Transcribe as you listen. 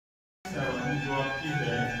जो आपकी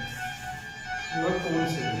है वह कौन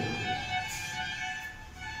से रिलेटेड है?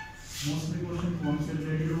 मोस्टली क्वेश्चन कौन से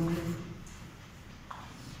रिलेटेड होंगे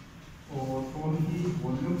और कौन की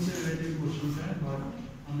वॉल्यूम से रिलेटेड क्वेश्चन है, और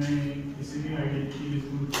हमें किसी भी आइडेंटिटी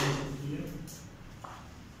जरूरत हो सकती है।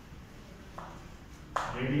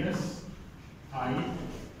 रेडियस, हाइट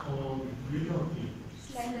और width of the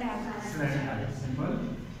slant height, simple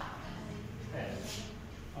है।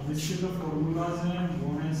 अब इसके जो फॉर्मूलाज हैं वो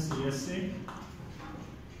हैं CSA।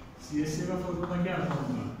 CSA का फॉर्मूला क्या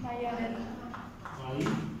formula? Pi R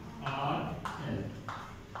L.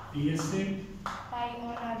 PSA pi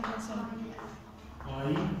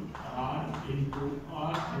are into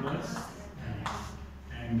are plus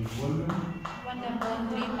and volume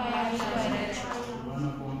 1/3 pi are square h।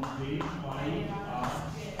 1/3 pi are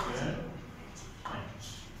square h।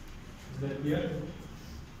 Is that clear?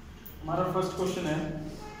 हमारा फर्स्ट क्वेश्चन है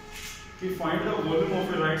कि find the volume of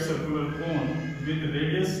A right circular cone with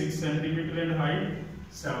radius 6 centimetre and height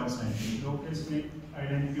 7 centimetre. Okay, इसमें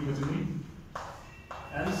identity बच गई।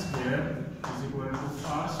 L square is equal to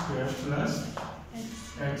R square plus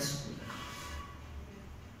H square.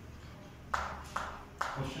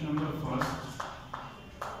 Question number first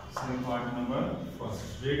से part number first,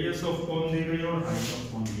 radius of cone दी गई और height of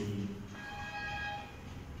cone दी गई।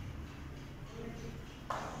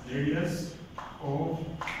 Radius of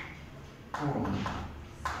cone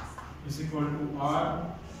is equal to R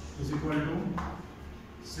is equal to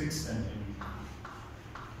 6 centimeter.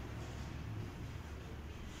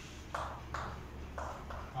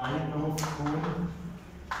 Height of cone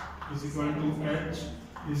is equal to H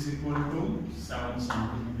is equal to 7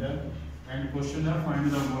 centimeter. And question है find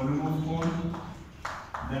the volume of cone.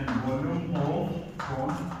 Then volume of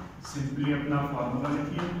cone simply अपना formula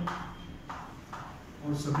लिखिए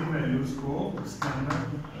और सभी values को इसके अंदर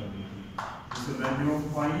कर दीजिए। So value of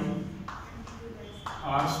pi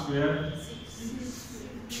r square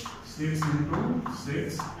 6 into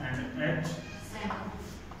 6 and h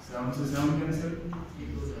 7 से 7 cancel,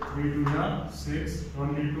 3 to ya 6,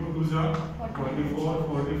 22 to ya 44,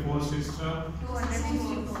 44 6 जा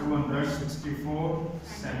 264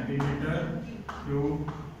 centimeter cube।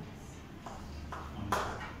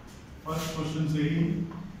 फर्स्ट क्वेश्चन से ही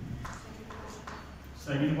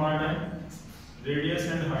सेकंड पार्ट है, रेडियस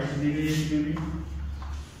एंड हाइट दी गई है इसमें भी।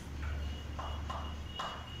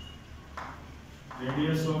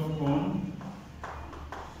 Radius of cone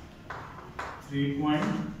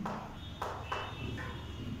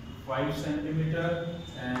 3.5 centimetre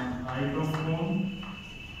and height of cone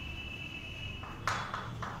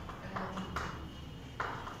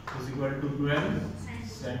is equal to 12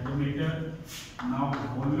 centimetre. Now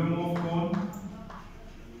volume of cone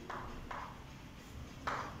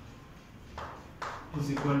is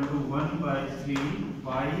equal to 1/3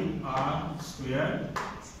 pi r square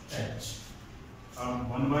h। अब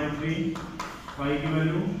 1/3 pi की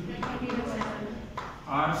value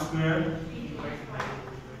r square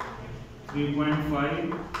 3.5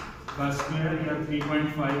 का square या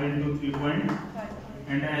 3.5 into 3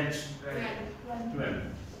 and h 12।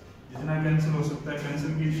 जितना cancel हो सकता है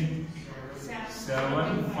cancel कीजिए। 7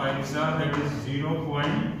 5 जा that is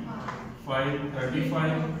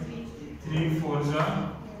 0.535, 3 4 जा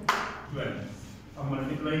 12। अब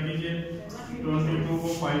मल्टीप्लाई कीजिए, 22 को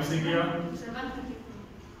 5 से किया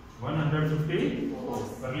 154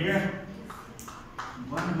 कर लिया।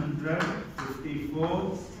 154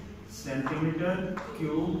 सेंटीमीटर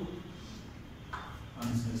क्यूब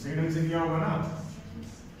आंसर। सही ढंग से किया होगा ना?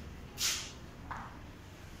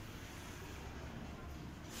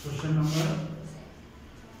 Question number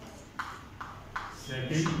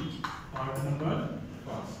second part number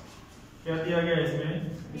first. क्या दिया गया इसमें?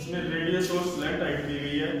 इसमें रेडियस और स्लैंट हाइट दी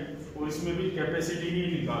गई है और इसमें भी कैपेसिटी ही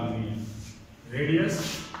निकालनी है। Radius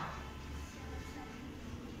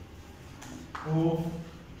of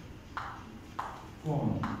cone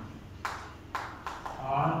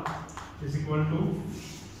R is equal to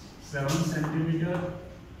 7 centimetre.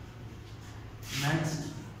 Next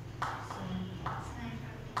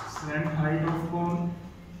slant height of cone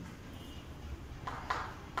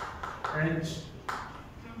H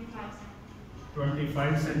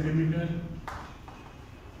 25 centimetre.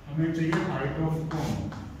 हमें चाहिए height of cone,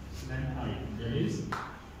 slant height that is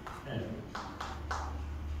L,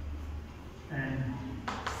 and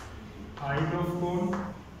height of cone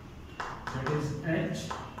that is H।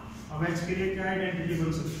 अब H के लिए क्या identity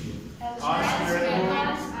बन सकती है? R square को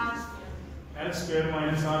L square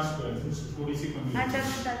minus R square, थोड़ी सी कमी है,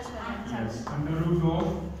 under root of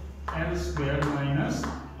L square minus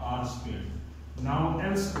R square. Now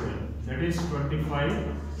L square that is 25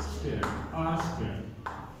 square R square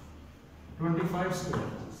 25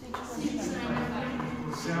 square,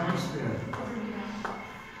 7 square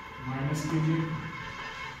minus कीजिए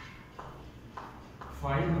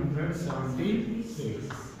 576,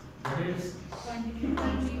 that is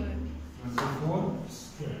 24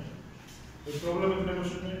 square। तो प्रॉब्लम इतने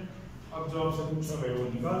क्वेश्चन में अब जो आपसे पूछा गया वो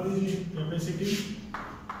निकाल दीजिए। Capacity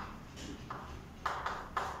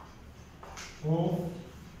of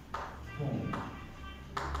foam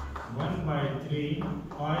 1/3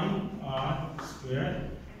 pi are square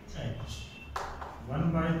H.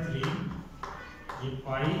 1/3 ये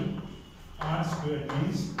पाई are square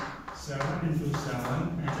means 7 into 7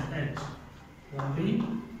 and h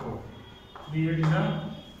 24। 3 8 is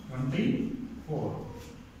 24।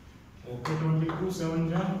 Okay, 22 7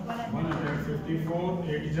 is 154,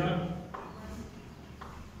 8 is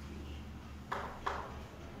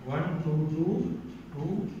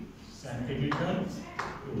 1222 centimeter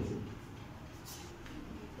cube।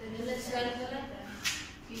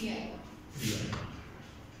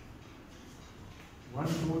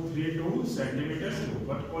 1232 centimetre cube.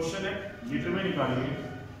 But question है लीटर में निकालिए।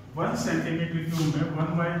 1 सेंटीमीटर क्यूब में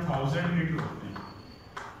 1/1000 लीटर होते हैं।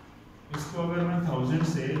 इसको अगर मैं 1000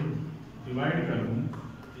 से डिवाइड करूं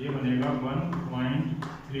ये बनेगा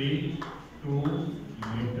 1.32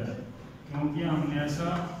 लीटर। क्योंकि हमने ऐसा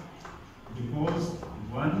because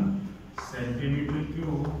 1 centimetre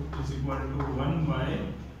cube is equal to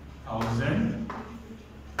 1/1000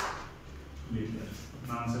 litre.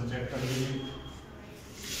 अपना आंसर चेक कर लीजिए।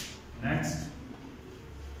 नेक्स्ट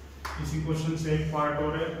इसी क्वेश्चन से एक पार्ट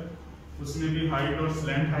और है, उसमें भी हाइट और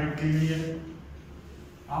स्लैंट हाइट दी गई है।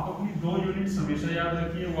 आप अपनी 2 यूनिट्स हमेशा याद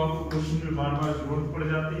रखिए, वो आपको क्वेश्चन में बार बार जरूरत पड़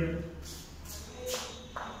जाती है।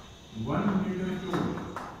 1 मीटर क्यूब में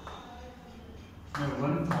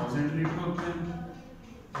 1000 लीटर होते हैं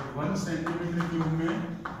और 1 सेंटीमीटर क्यूब में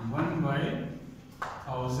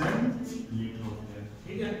 1/1000 लीटर होते हैं।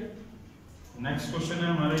 ठीक है। नेक्स्ट क्वेश्चन है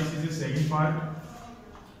हमारा इसी से सेकंड पार्ट।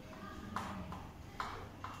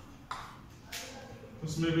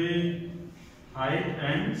 उसमें भी height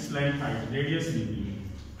and slant height radius दी गई है।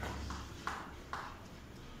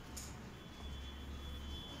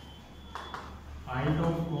 Height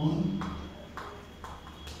of cone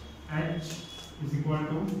h is equal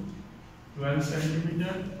to 12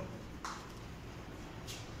 centimeter।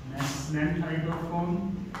 next length height of cone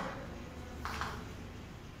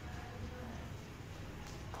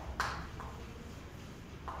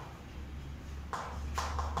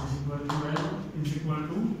is equal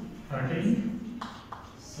to 13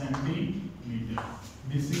 centimeter।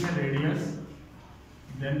 this is the radius,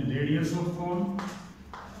 then radius of cone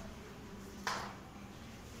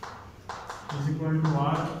is equal to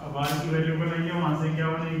r। अब r की value बनाइए, वहां से क्या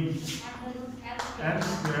बनेगी f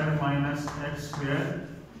square minus x square,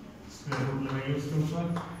 square root लगाइए उसके ऊपर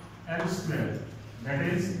l square that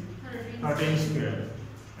is 13 square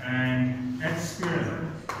and x square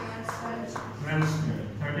 12 square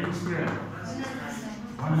 13 square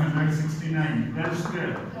 169 12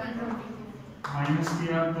 square minus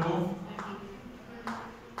किया तो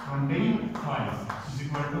 25 is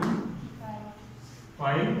equal to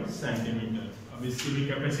 5 सेंटीमीटर। अब इसकी भी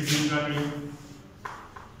कैपेसिटी निकालिए।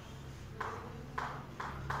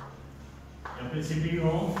 Capacity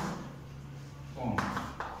of cone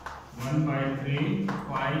 1/3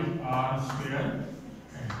 pi are square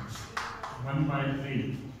H. 1/3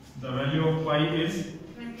 the value of pi is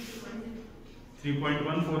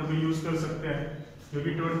 3.14 भी यूज कर सकते हैं,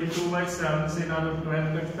 क्योंकि 22/7 से ना तो 12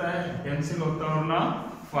 कटता है कैंसिल होता है और ना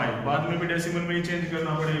 5। बाद में भी डेसिमल में ही चेंज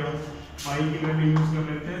करना पड़ेगा। पाई की वैल्यू यूज कर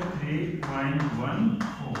लेते हैं 3.14।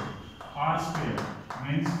 Are square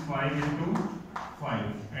means 5 into 5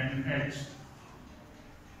 and h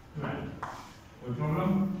 12। कोई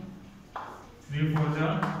प्रॉब्लम? 3 4 जा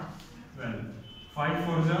 12, 5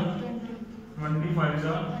 4 जा 25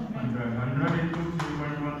 जा 100 100 into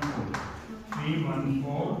 3.14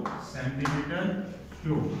 314 सेंटीमीटर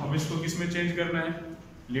क्यूब। अब इसको किस में चेंज करना है?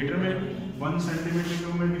 लीटर में। 1 सेंटीमीटर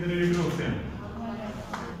क्यूब में कितने लीटर होते हैं?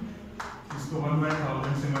 इसको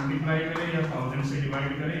 1/1000 से मल्टीप्लाई करें या 1000 से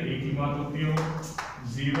डिवाइड करें, एक ही बात होती है वो।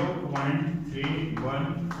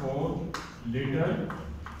 0.314 लीटर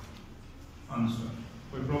आंसर।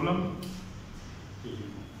 कोई प्रॉब्लम?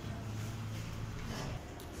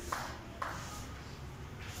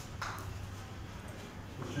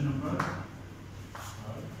 क्वेश्चन नंबर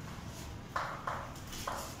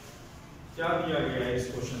क्या दिया गया है इस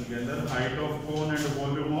क्वेश्चन के अंदर? Height of cone and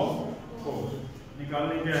volume of cone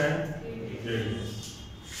निकालने क्या है? Radius.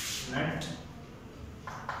 Net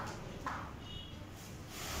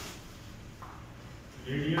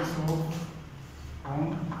radius of cone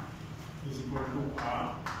is equal to r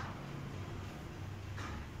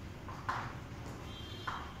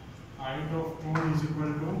height of cone is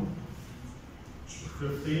equal to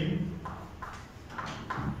 15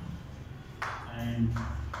 and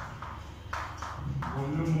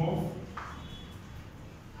volume of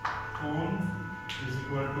cone is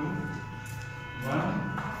equal to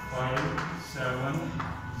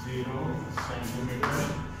 1570 centimetre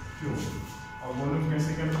cube. और volume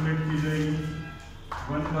कैसे calculate की जाएगी?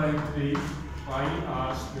 1/3 पाई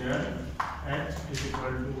are square H is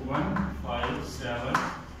equal to 1570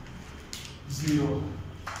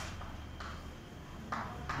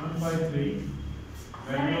 1/3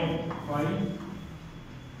 value of pi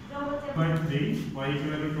by 3 y की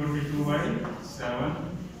value 22/7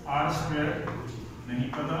 are square नहीं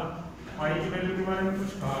पता, पाई की value के बारे में कुछ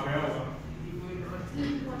कहा गया होगा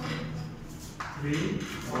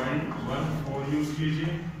 3.14 यूज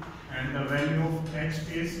कीजिए and the value of x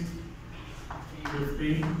is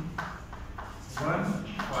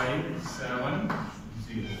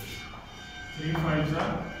 15,1570 3 5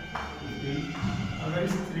 are 15। अगर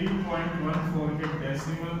इस 3.14 के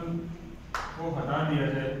डेसिमल को हटा दिया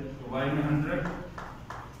जाए तो y में 100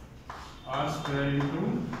 r square into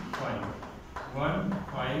 5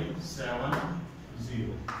 1570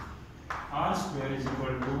 r square is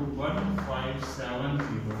equal to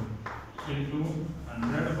 1570 into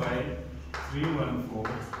 100 by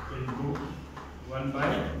 314 into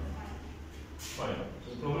 1/5।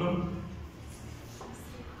 तो problem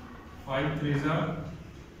 5 3s are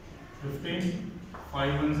 15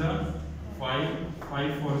 5 1s are 5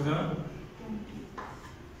 5 4s are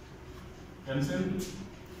cancel.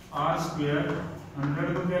 Are square 100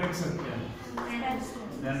 को क्या लिख सकते हैं?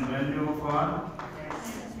 Then value of are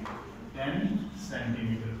 10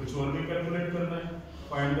 centimetre. कुछ और भी कैलकुलेट करना है?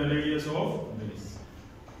 Find the radius of base.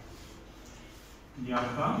 ये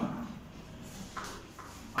आपका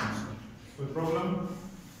आंसर। कोई प्रॉब्लम?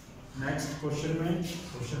 नेक्स्ट क्वेश्चन में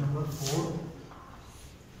question number 4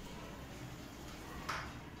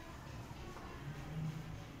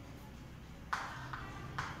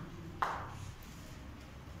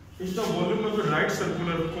 If the volume of a right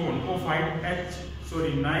circular cone of height h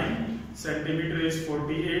 9 centimeter is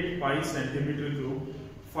 48 pi centimeter cube,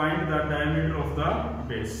 find the diameter of the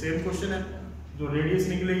base। Same question है, जो radius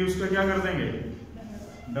निकलेगी उसका क्या कर देंगे?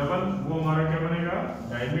 Double. वो हमारा क्या बनेगा?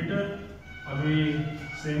 डायमीटर। अभी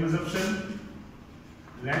same assumption,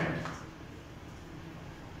 length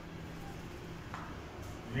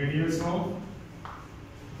radius of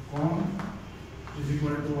cone is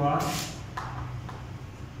equal to r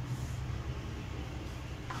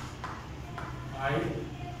height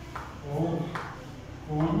of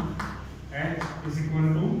cone h is equal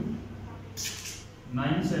to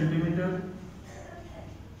 9 centimeter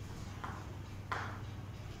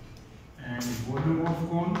and volume of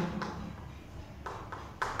cone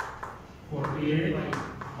 48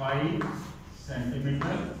 pi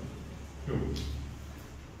centimeter cube।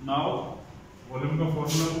 Now volume का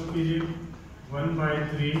फॉर्मूला कीजिए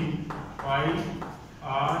 1/3 पाई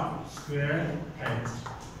r square h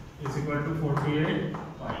is equal to 48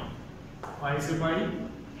 पाई। पाई से pi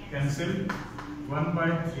cancel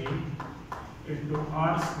 1/3 into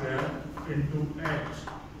r square into h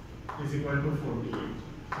is equal to 48।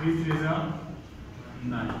 3 3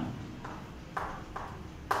 9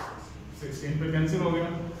 16 पे cancel हो गया।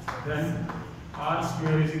 Then r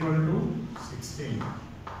square is equal to 16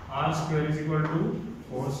 r square is equal to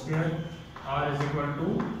 4 square r is equal to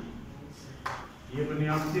ये बनी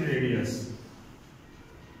आपकी radius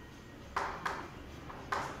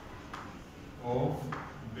of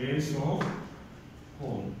base of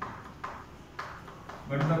cone.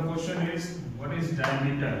 But the question is what is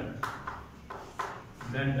diameter?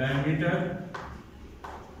 Then diameter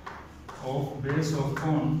of base of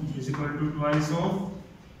cone is equal to twice of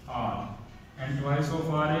r and twice of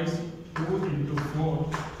r is 2 into 4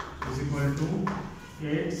 is equal to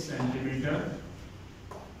 8 centimeter।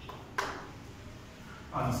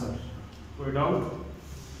 Answer. कोई doubt?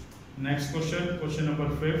 Next question, question number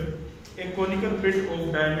 5। A conical pit of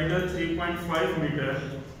diameter 3.5 meter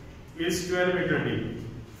is 12 meter deep.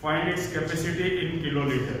 Find its capacity in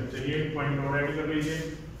kiloliter। चलिए एक point और add कर लीजिए।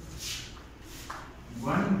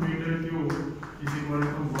 1 meter cube is equal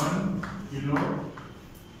to 1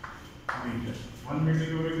 kilometre. 1 metre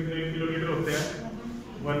cube में कितने kilolitre होते हैं?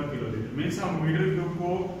 1 किलोलीटर। मीन्स हम मीटर क्यूब को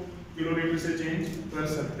किलोलीटर से चेंज कर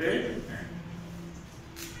सकते हैं।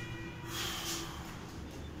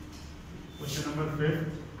 Question number 5।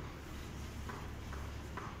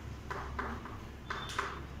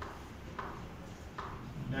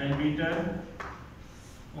 Diameter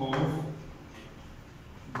of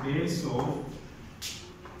base of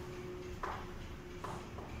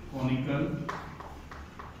conical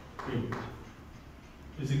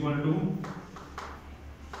is equal to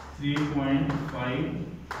 3.5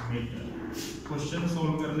 metre. Question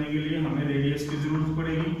solve करने के लिए हमें रेडियस की जरूरत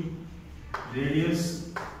पड़ेगी। Radius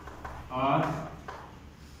are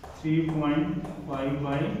 3.5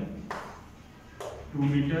 by 2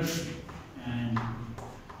 metre and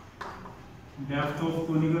depth of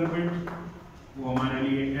conical bit वो हमारे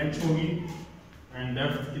लिए h होगी एंड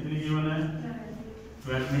डेप्थ कितनी गिवन है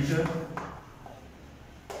 12 metre.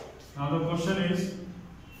 Now the question is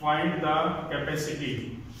find the capacity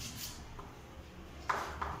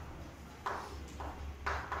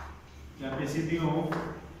of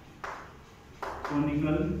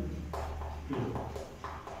conical tube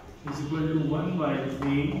is equal to 1 by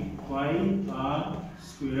 3 pi r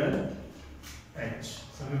square h।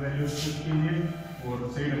 सभी values put कीजिए और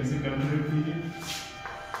सही ढंग से कैलकुलेट कीजिए।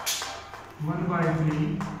 1 by 3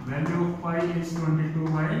 value of pi is 22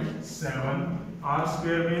 by 7 r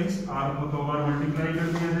square means r को 2 बार multiply कर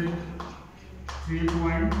दिया जाए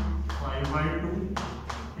 3.5 by 2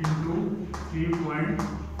 into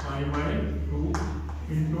 3.5 by 2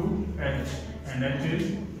 into h and h is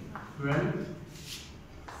 12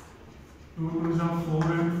 2 2s are 4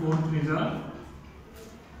 and 4 3s are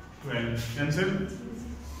 12 cancel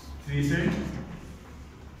 3 से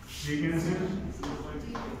 3 cancel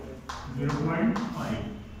 0.5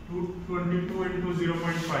 222 into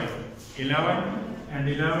 0.5 11 and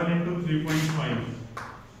 11 into 3.5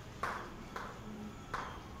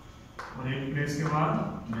 और एक प्लेस के बाद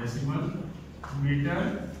डेसिमल मीटर।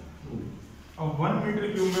 अब 1 मीटर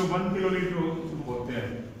क्यूब में 1 किलोलीटर होते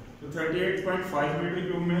हैं तो 38.5 मीटर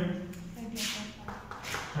क्यूब में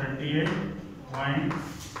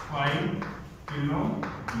 38.5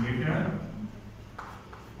 किलोलीटर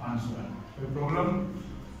आंसर। कोई प्रॉब्लम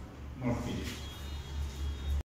नोट कीजिए।